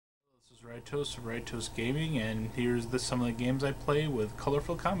is Rightos of Rightos Gaming, and here's some of the games I play with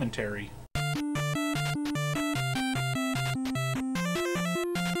colorful commentary.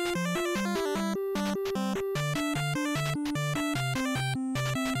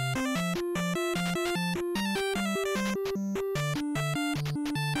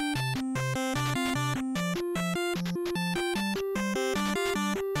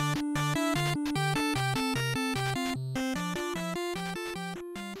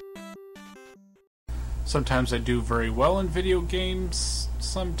 Sometimes I do very well in video games,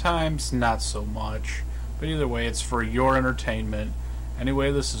 sometimes not so much. But either way, it's for your entertainment.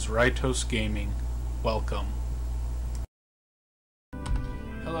 Anyway, this is Rightos Gaming. Welcome.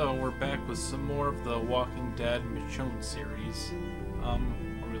 Hello, we're back with some more of the Walking Dead Michonne series.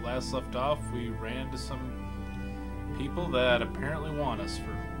 When we last left off, we ran into some people that apparently want us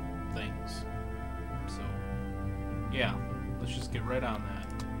for things. So, yeah, let's just get right on that.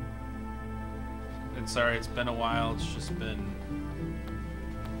 And sorry, it's been a while. It's just been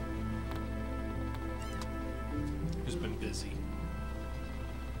busy.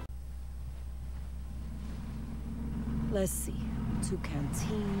 Let's see. 2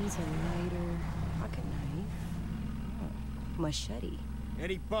 canteens, a lighter, pocket knife, machete.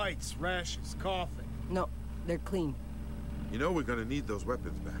 Any bites, rashes, coughing? No, they're clean. You know we're gonna need those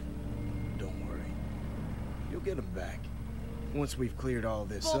weapons back. Don't worry. You'll get them back. Once we've cleared all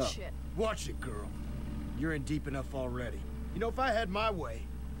this Bullshit. up. Watch it, girl. You're in deep enough already. You know, if I had my way,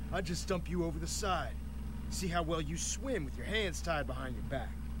 I'd just dump you over the side. See how well you swim with your hands tied behind your back.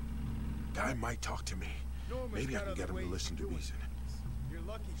 Guy might talk to me. Maybe I can get him to listen to reason. You're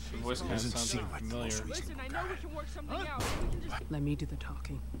lucky The voice kind of Doesn't sounds seem like the familiar. most Listen, reasonable I know guy. we can work something out. We can just... Let me do the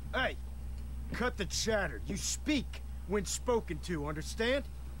talking. Hey, cut the chatter. You speak when spoken to, understand?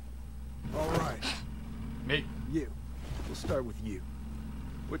 All right. Me. You. We'll start with you.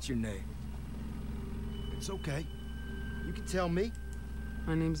 What's your name? It's okay. You can tell me.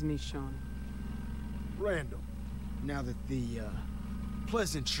 My name's Michonne. Randall. Now that the,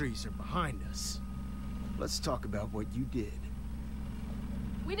 pleasantries are behind us, let's talk about what you did.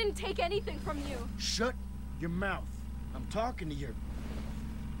 We didn't take anything from you. Shut your mouth. I'm talking to your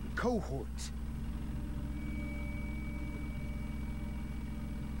cohort.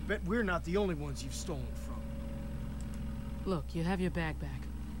 Bet we're not the only ones you've stolen from. Look, you have your bag back.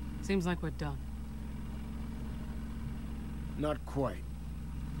 Seems like we're done. Not quite.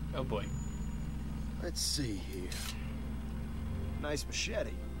 Oh boy. Let's see here. Nice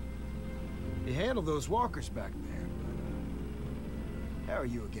machete. You handle those walkers back there, but how are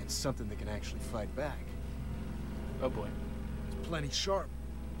you against something that can actually fight back? Oh boy. It's plenty sharp.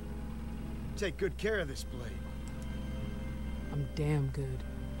 Take good care of this blade. I'm damn good.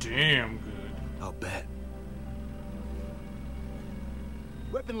 Damn good. I'll bet.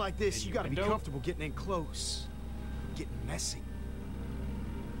 Weapon like this, And you you gotta be window? comfortable getting in close. Getting messy.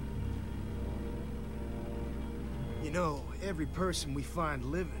 You know, every person we find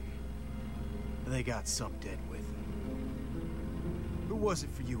living, they got some dead with them. Who was it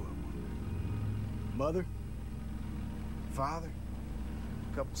for you, Owen? Mother? Father?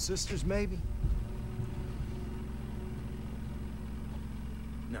 A couple sisters, maybe?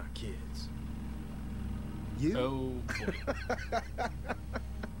 Not kids. You? Oh boy.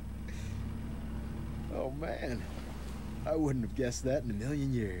 Oh, man. I wouldn't have guessed that in a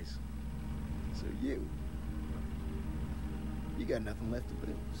million years. So you got nothing left to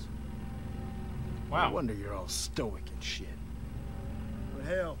lose. Wow. No wonder you're all stoic and shit. But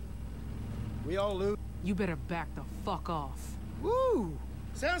hell, we all lose. You better back the fuck off. Woo!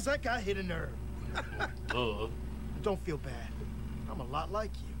 Sounds like I hit a nerve. Don't feel bad. I'm a lot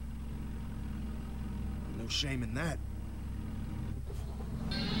like you. No shame in that.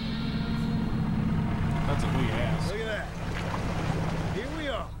 That's what we asked. Look at that. Here we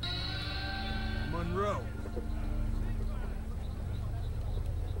are. Monroe.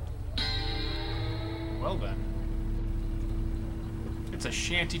 Well then. It's a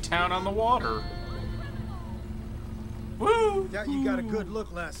shanty town on the water. Woo! Doubt you got a good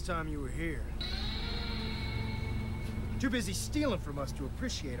look last time you were here. Too busy stealing from us to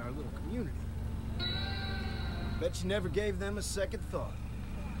appreciate our little community. Bet you never gave them a second thought.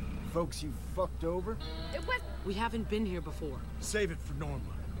 Folks you fucked over, It was... We haven't been here before. save it for Norma.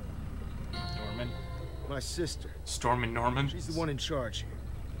 Norman. My sister. Storm and Norman. She's the one in charge here.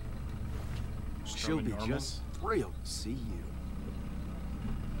 She'll Storm and be Norman. just thrilled to see you.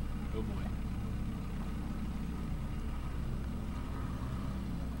 Oh boy.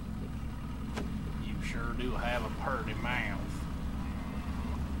 You sure do have a purty mouth.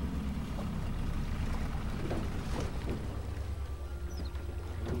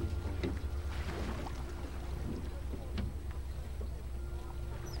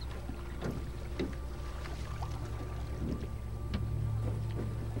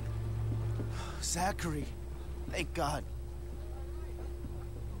 Zachary. Thank God.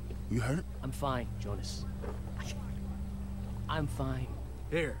 You hurt? I'm fine, Jonas. I'm fine.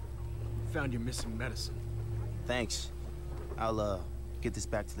 Here. Found your missing medicine. Thanks. I'll, get this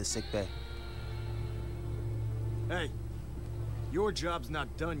back to the sick bay. Hey. Your job's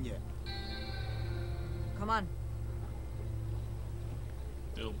not done yet. Come on.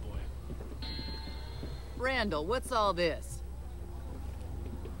 Oh boy. Randall, what's all this?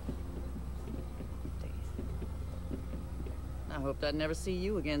 I hope I'd never see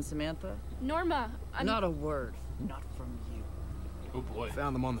you again, Samantha. Norma, I'm... Not a word. Not from you. Oh boy.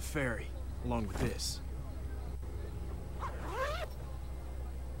 Found them on the ferry, along with this.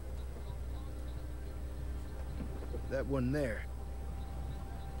 That one there.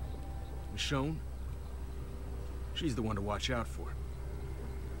 Michonne? She's the one to watch out for.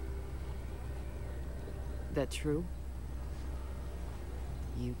 That true?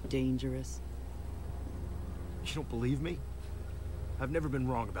 You dangerous. You don't believe me? I've never been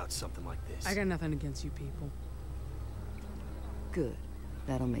wrong about something like this. I got nothing against you people. Good.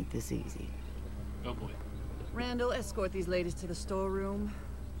 That'll make this easy. Oh boy. Randall, escort these ladies to the storeroom.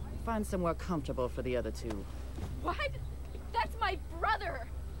 Find somewhere comfortable for the other two. What? That's my brother!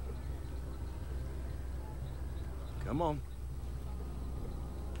 Come on.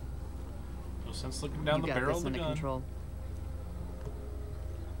 No sense looking down You the got barrel this of the under gun. control.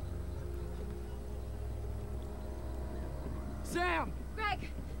 Sam! Greg,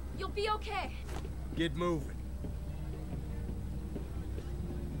 you'll be okay. Get moving.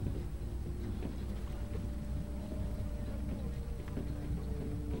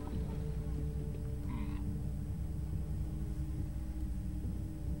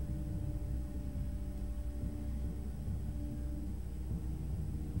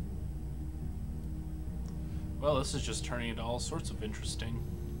 Well, this is just turning into all sorts of interesting.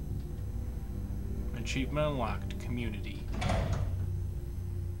 Achievement unlocked. Community.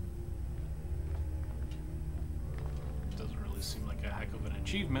 Doesn't really seem like a heck of an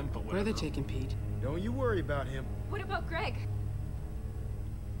achievement, but Where are whatever. they taking Pete? Don't you worry about him. What about Greg?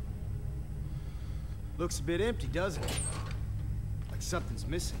 Looks a bit empty, doesn't it? Like something's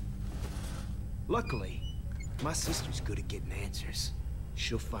missing. Luckily, my sister's good at getting answers.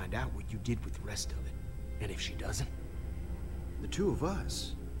 She'll find out what you did with the rest of it. And if she doesn't, the two of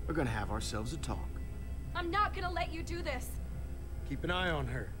us are gonna have ourselves a talk. I'm not gonna let you do this. Keep an eye on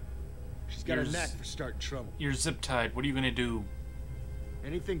her. She's got a knack for starting trouble. You're zip tied. What are you gonna do?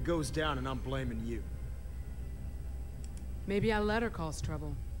 Anything goes down and I'm blaming you. Maybe I let her cause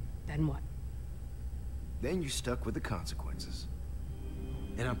trouble. Then what? Then you're stuck with the consequences.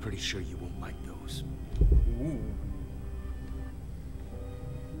 And I'm pretty sure you won't like those. Ooh.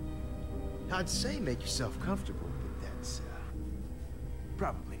 I'd say make yourself comfortable, but that's,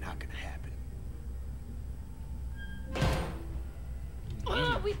 probably not gonna happen.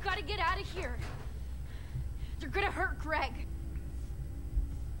 Oh, we've got to get out of here. You're gonna hurt Greg.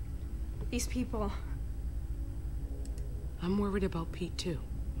 These people. I'm worried about Pete too,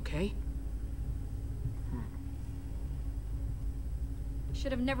 okay?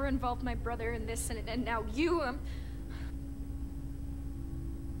 Should have never involved my brother in this, and now you,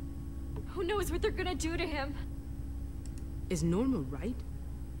 who knows what they're gonna do to him? Is Norma right?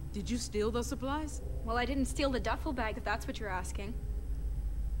 Did you steal those supplies? Well, I didn't steal the duffel bag, if that's what you're asking.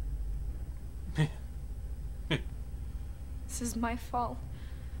 This is my fault.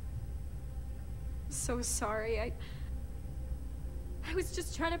 So sorry. I was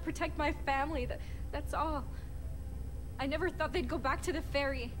just trying to protect my family. That's all. I never thought they'd go back to the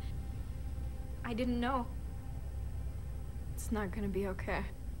ferry. I didn't know. It's not gonna be okay.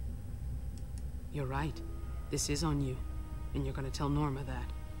 You're right. This is on you. And you're gonna tell Norma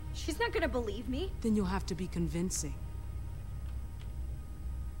that. She's not gonna believe me. Then you'll have to be convincing.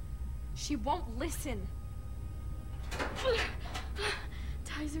 She won't listen.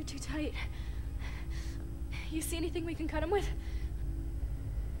 Ties are too tight. You see anything we can cut him with?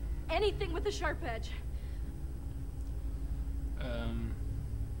 Anything with a sharp edge.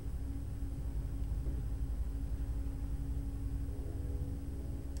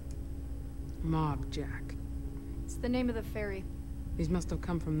 Mob Jack. It's the name of the ferry. These must have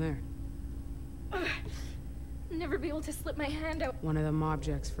come from there. Never be able to slip my hand out. One of the Mob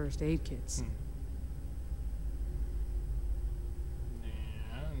Jack's first aid kits.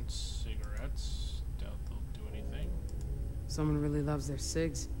 And cigarettes. Doubt they'll do anything. Someone really loves their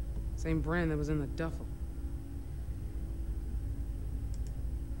cigs. Same brand that was in the duffel.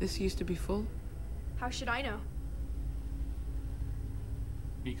 This used to be full? How should I know?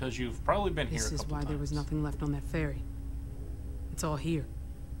 Because you've probably been here a This couple is why there was times. nothing left on that ferry. It's all here.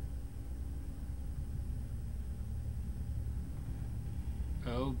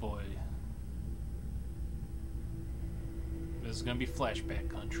 Oh boy. This is gonna be flashback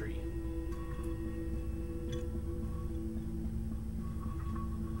country.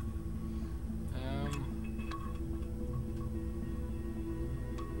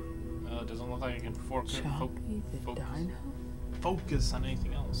 It doesn't look like I can focus on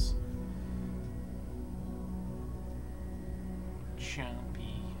anything else.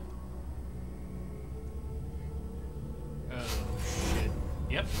 Chompy. Oh shit.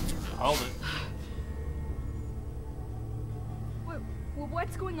 Yep, called it.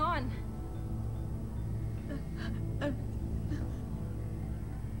 What's going on?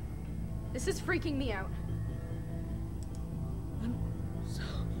 This is freaking me out. I'm so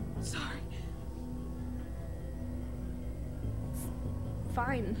sorry. It's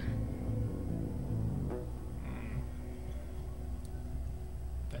fine.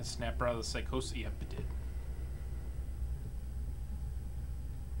 That snap her out of the psychosis. Yep, it did.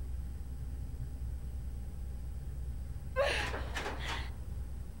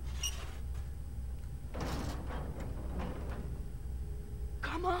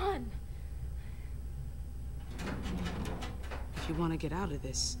 Come on. If you want to get out of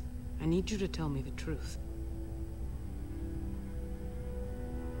this, I need you to tell me the truth.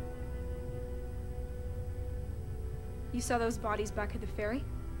 You saw those bodies back at the ferry?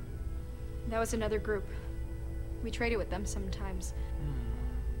 That was another group. We traded with them sometimes.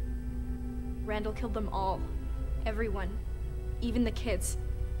 Randall killed them all. Everyone. Even the kids.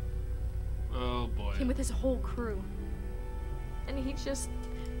 Oh boy. Came with his whole crew. And he just...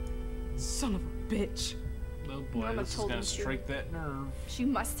 Son of a bitch. Oh boy, Norma this is told gonna him to. strike that nerve. She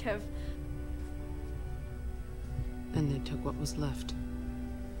must have. Then they took what was left.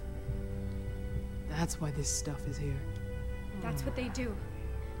 That's why this stuff is here. That's what they do.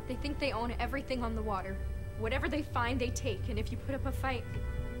 They think they own everything on the water. Whatever they find, they take, and if you put up a fight...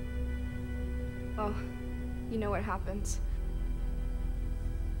 well, you know what happens.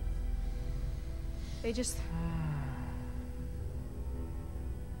 They just...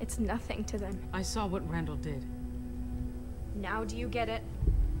 it's nothing to them. I saw what Randall did. Now do you get it?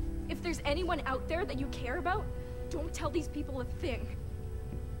 If there's anyone out there that you care about, don't tell these people a thing.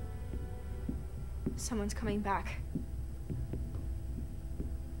 Someone's coming back.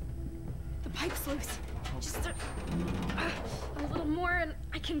 The pipe's loose. Just a little more and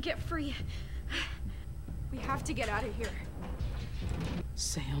I can get free. We have to get out of here.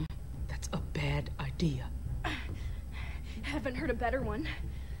 Sam, that's a bad idea. Haven't heard a better one.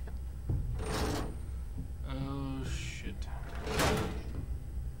 Oh shit.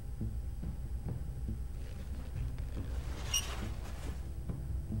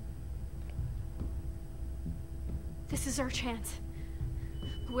 This is our chance.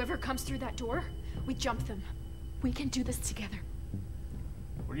 Whoever comes through that door, we jump them. We can do this together.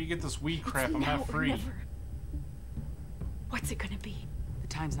 Where do you get this weed crap? It's I'm now not or free. never. What's it gonna be? The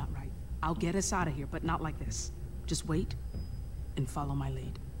time's not right. I'll get us out of here, but not like this. Just wait and follow my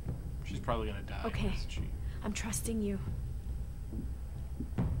lead. She's probably gonna die. Okay. Isn't she? I'm trusting you.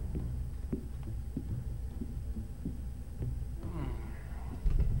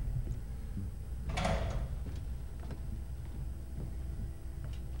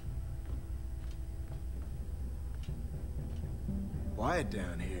 Quiet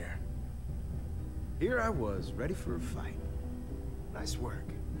down here. Here I was, ready for a fight. Nice work.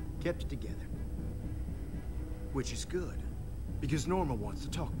 Kept it together. Which is good, because Norma wants to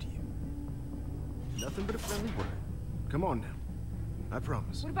talk to you. Nothing but a friendly word. Come on now. I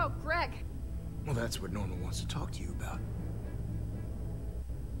promise. What about Greg? Well, that's what Norma wants to talk to you about.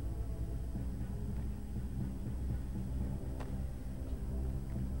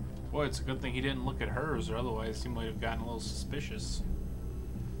 Boy, it's a good thing he didn't look at hers, or otherwise he might have gotten a little suspicious.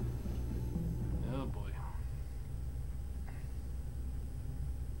 Oh boy.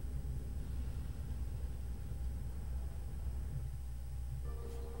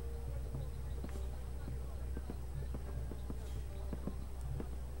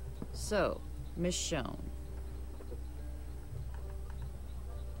 So, Michonne.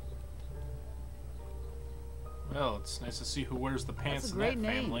 Well, it's nice to see who wears the pants That's a in great that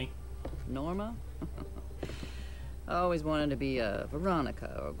name. family. Norma? I always wanted to be a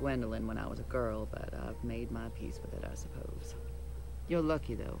Veronica or Gwendolyn when I was a girl, but I've made my peace with it, I suppose. You're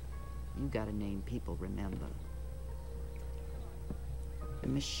lucky, though. You got a name people remember.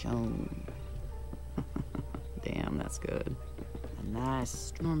 Michonne. Damn, that's good. A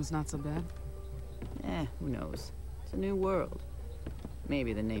nice... Norma's not so bad. who knows? It's a new world.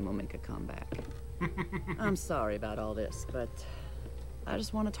 Maybe the name will make a comeback. I'm sorry about all this, but I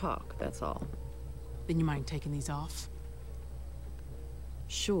just want to talk, that's all. Then you mind taking these off?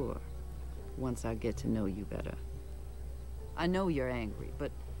 Sure, once I get to know you better. I know you're angry, but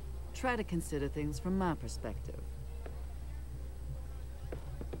try to consider things from my perspective.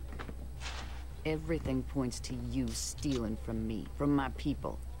 Everything points to you stealing from me, from my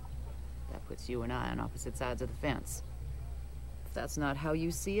people. That puts you and I on opposite sides of the fence. If that's not how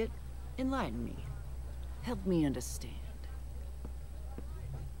you see it, enlighten me. Help me understand.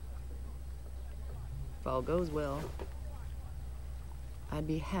 If all goes well, I'd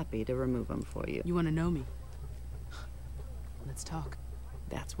be happy to remove them for you. You want to know me? Let's talk.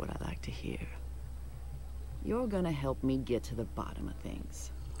 That's what I like to hear. You're gonna help me get to the bottom of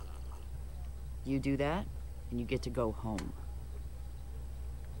things. You do that, and you get to go home.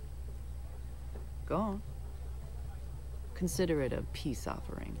 Go on. Consider it a peace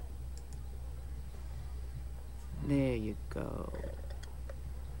offering. There you go.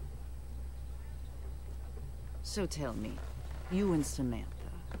 So tell me, you and Samantha,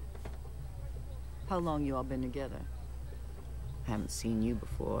 how long you all been together? Haven't seen you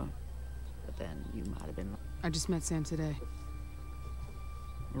before, but then you might have been... I just met Sam today.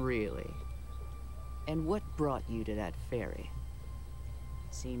 Really? And what brought you to that ferry?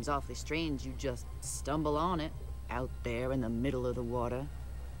 Seems awfully strange you just stumble on it, out there in the middle of the water.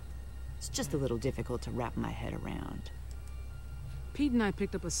 It's just a little difficult to wrap my head around. Pete and I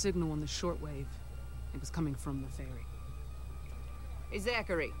picked up a signal on the shortwave. It was coming from the ferry. Hey,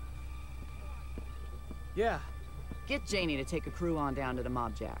 Zachary. Yeah. Get Janie to take a crew on down to the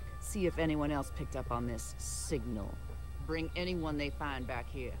mob jack. See if anyone else picked up on this signal. Bring anyone they find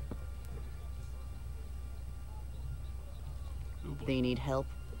back here. They need help,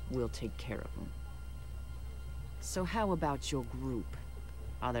 we'll take care of them. So how about your group?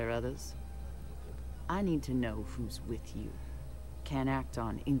 Are there others? I need to know who's with you. Can't act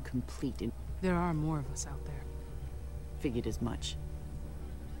on incomplete... There are more of us out there. Figured as much.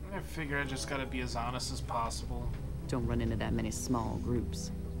 I figure I just gotta be as honest as possible. Don't run into that many small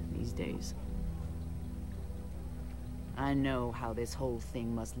groups these days. I know how this whole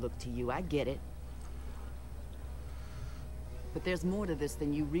thing must look to you, I get it. But there's more to this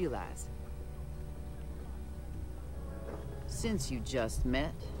than you realize. Since you just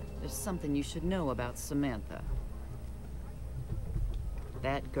met, there's something you should know about Samantha.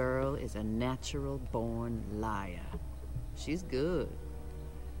 That girl is a natural-born liar. She's good.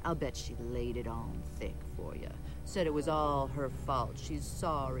 I'll bet she laid it on thick for you. Said it was all her fault. She's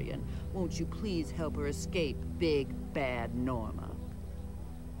sorry, and won't you please help her escape big, bad Norma?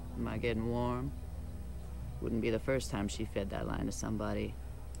 Am I getting warm? Wouldn't be the first time she fed that line to somebody.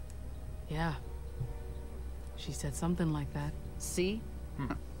 Yeah. She said something like that. See?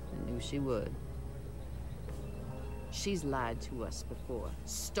 I knew she would. She's lied to us before.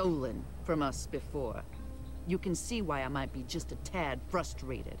 Stolen from us before. You can see why I might be just a tad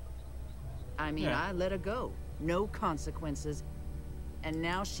frustrated. I mean, Yeah. I let her go. No consequences. And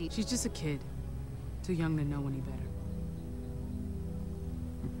now she's just a kid. Too young to know any better.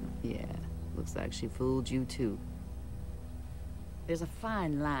 Yeah, looks like she fooled you too. There's a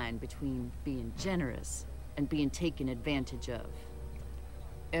fine line between being generous and being taken advantage of.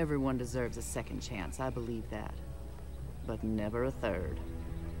 Everyone deserves a second chance, I believe that. But never a third.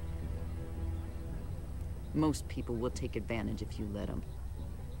 Most people will take advantage if you let them.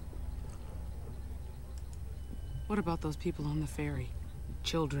 What about those people on the ferry?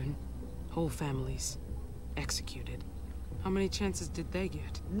 Children, whole families, executed. How many chances did they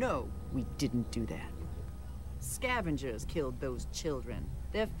get? No, we didn't do that. Scavengers killed those children,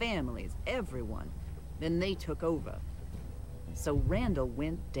 their families, everyone. Then they took over. So Randall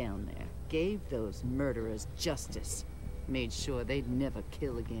went down there, gave those murderers justice, made sure they'd never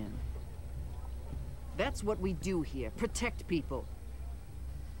kill again. That's what we do here, protect people.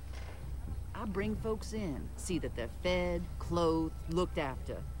 I bring folks in, see that they're fed, clothed, looked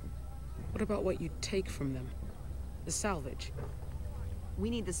after. What about what you take from them? The salvage? We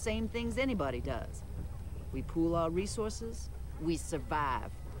need the same things anybody does. We pool our resources, we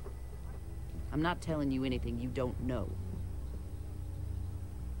survive. I'm not telling you anything you don't know.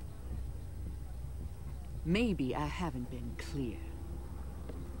 Maybe I haven't been clear.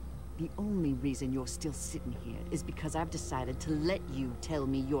 The only reason you're still sitting here is because I've decided to let you tell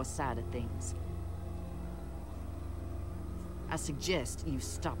me your side of things. I suggest you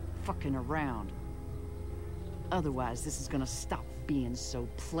stop fucking around. Otherwise, this is gonna stop being so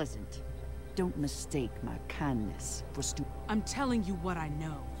pleasant. Don't mistake my kindness for I'm telling you what I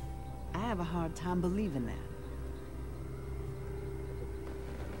know. I have a hard time believing that.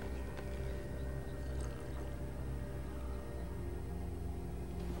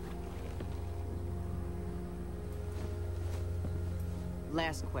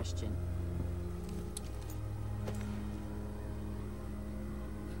 Last question.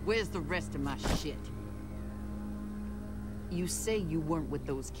 Where's the rest of my shit? You say you weren't with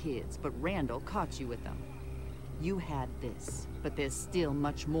those kids, but Randall caught you with them. You had this, but there's still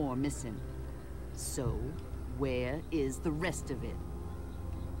much more missing. So, where is the rest of it?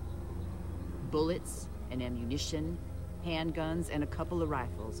 Bullets and ammunition, handguns, and a couple of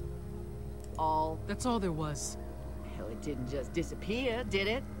rifles. All... That's all there was. Hell, it didn't just disappear, did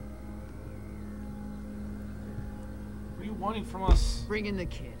it? What are you wanting from us? Bring in the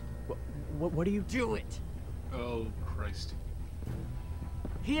kid. What do you... Do it! Oh, Christ.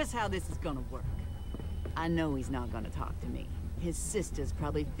 Here's how this is gonna work. I know he's not gonna talk to me. His sisters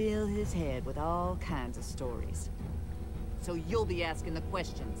probably fill his head with all kinds of stories. So you'll be asking the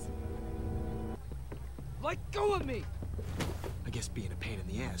questions. Let go of me! I guess being a pain in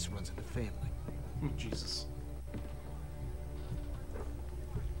the ass runs in the family. Jesus.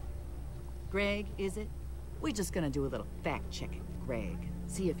 Greg, is it? We're just gonna do a little fact-checking, Greg.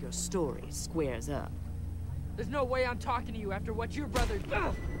 See if your story squares up. There's no way I'm talking to you after what your brother...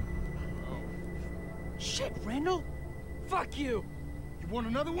 Ugh. Shit, Randall! Fuck you! You want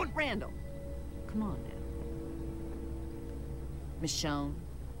another one? Randall, come on now. Michonne,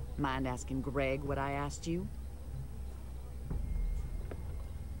 mind asking Greg what I asked you?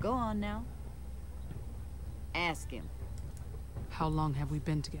 Go on now. Ask him. How long have we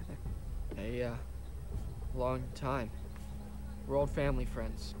been together? A, long time. We're old family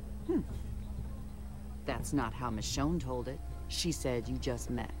friends. That's not how Michonne told it. She said you just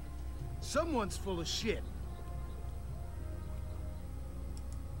met. Someone's full of shit.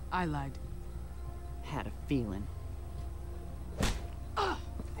 I lied. Had a feeling.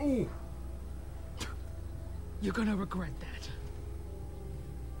 Ooh. You're gonna regret that.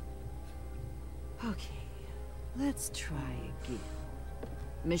 Okay, let's try again.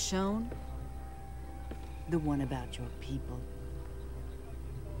 Michonne? The one about your people.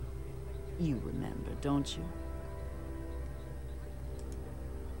 You remember, don't you?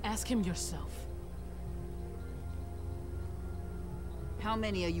 Ask him yourself. How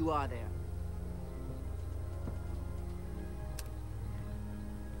many of you are there?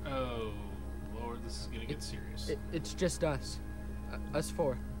 Oh, Lord, this is gonna get serious. It's just us. Us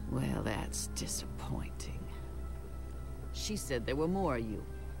four. Well, that's disappointing. She said there were more of you.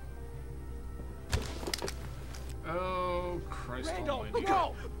 Oh, Christ Randall, almighty.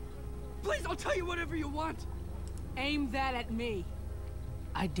 no! Please, I'll tell you whatever you want! Aim that at me.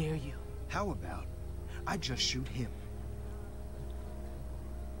 I dare you. How about I just shoot him?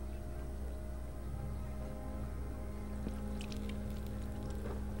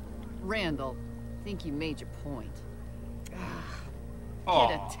 Randall, think you made your point. Aw.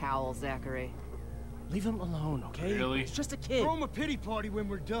 Get a towel, Zachary. Leave him alone, okay? Really? It's just a kid. Throw him a pity party when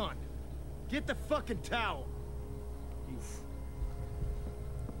we're done. Get the fucking towel.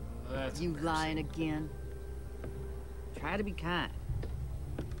 That's You embarrassing. lying again? Try to be kind.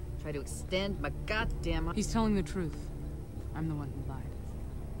 Try to extend my goddamn... He's telling the truth. I'm the one who lied.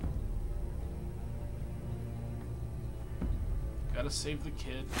 Gotta save the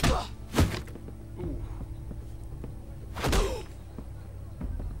kid. Ooh.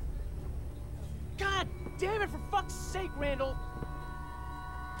 God damn it, for fuck's sake, Randall!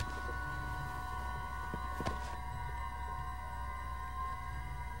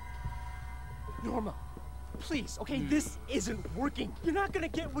 Norma, please, okay? This isn't working. You're not gonna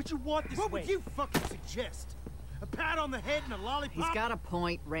get what you want this What way. would you fucking suggest? A pat on the head and a lollipop? He's got a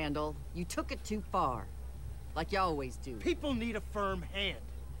point, Randall. You took it too far. Like you always do. People need a firm hand.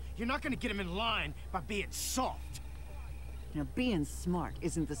 You're not gonna get him in line by being soft. Now, being smart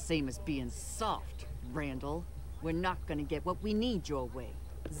isn't the same as being soft, Randall. We're not gonna get what we need your way.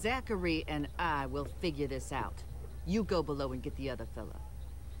 Zachary and I will figure this out. You go below and get the other fella.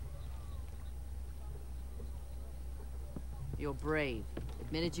 You're brave.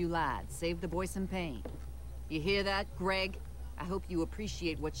 Admitted you lied. Saved the boy some pain. You hear that, Greg? I hope you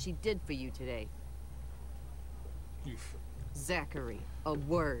appreciate what she did for you today. Oof. Zachary, a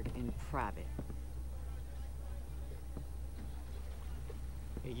word in private.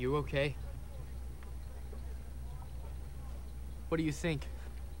 Hey, you okay? What do you think?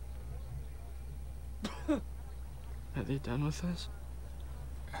 Are they done with us?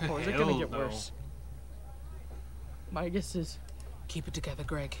 Or is it gonna Hell get no. worse? My guess is... Keep it together,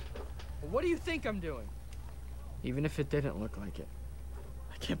 Greg. What do you think I'm doing? Even if it didn't look like it.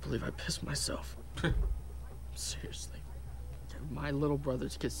 I can't believe I pissed myself. Seriously. My little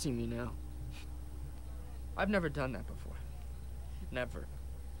brothers could see me now. I've never done that before. Never.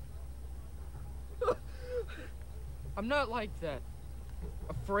 I'm not like that.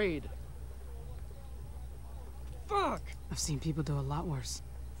 afraid. Fuck! I've seen people do a lot worse.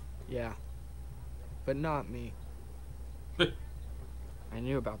 Yeah. But not me. I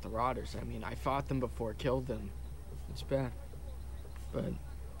knew about the Rotters. I mean, I fought them before, killed them. It's bad. But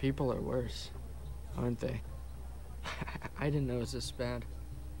people are worse, aren't they? I didn't know it was this bad.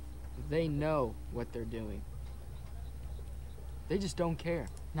 They know what they're doing. They just don't care.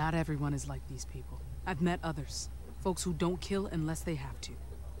 Not everyone is like these people. I've met others. Folks who don't kill unless they have to.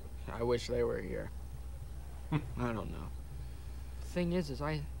 I wish they were here. I don't know. The thing is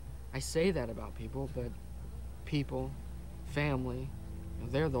I say that about people, but people, family,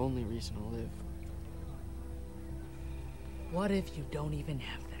 they're the only reason to live. What if you don't even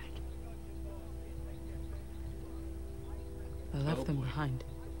have that? I left them behind.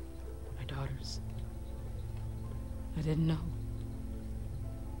 My daughters. I didn't know.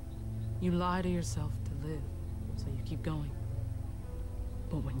 You lie to yourself to live, so you keep going.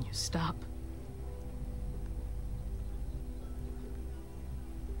 But when you stop,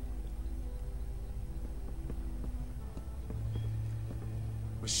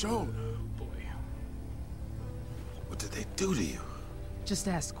 Michonne, Boy. what did they do to you? just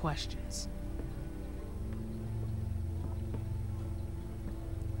ask questions.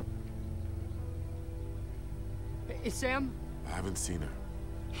 Hey, Sam? I haven't seen her.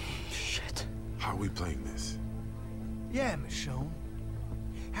 Shit. How are we playing this? Yeah, Michonne.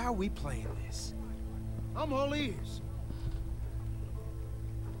 How are we playing this? I'm all ears.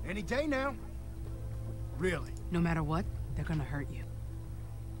 Any day now. Really. No matter what, they're gonna hurt you.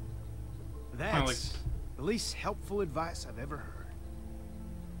 That's the least helpful advice I've ever heard.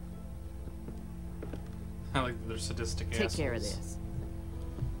 I like that they're sadistic Take assholes. care of this.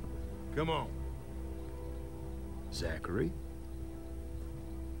 Come on. Zachary?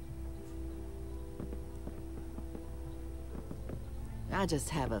 I just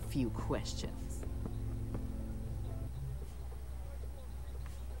have a few questions.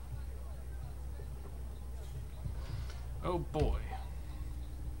 Oh boy.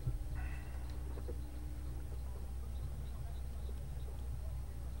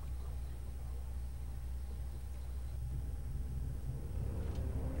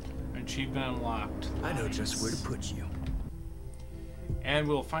 Achievement unlocked. I know just where to put you. And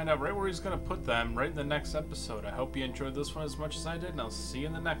we'll find out right where he's going to put them right in the next episode. I hope you enjoyed this one as much as I did, and I'll see you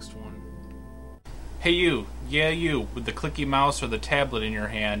in the next one. Hey you, yeah you, with the clicky mouse or the tablet in your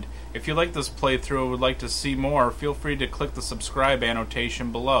hand. If you like this playthrough and would like to see more, feel free to click the subscribe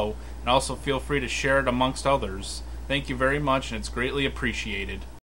annotation below, and also feel free to share it amongst others. Thank you very much, and it's greatly appreciated.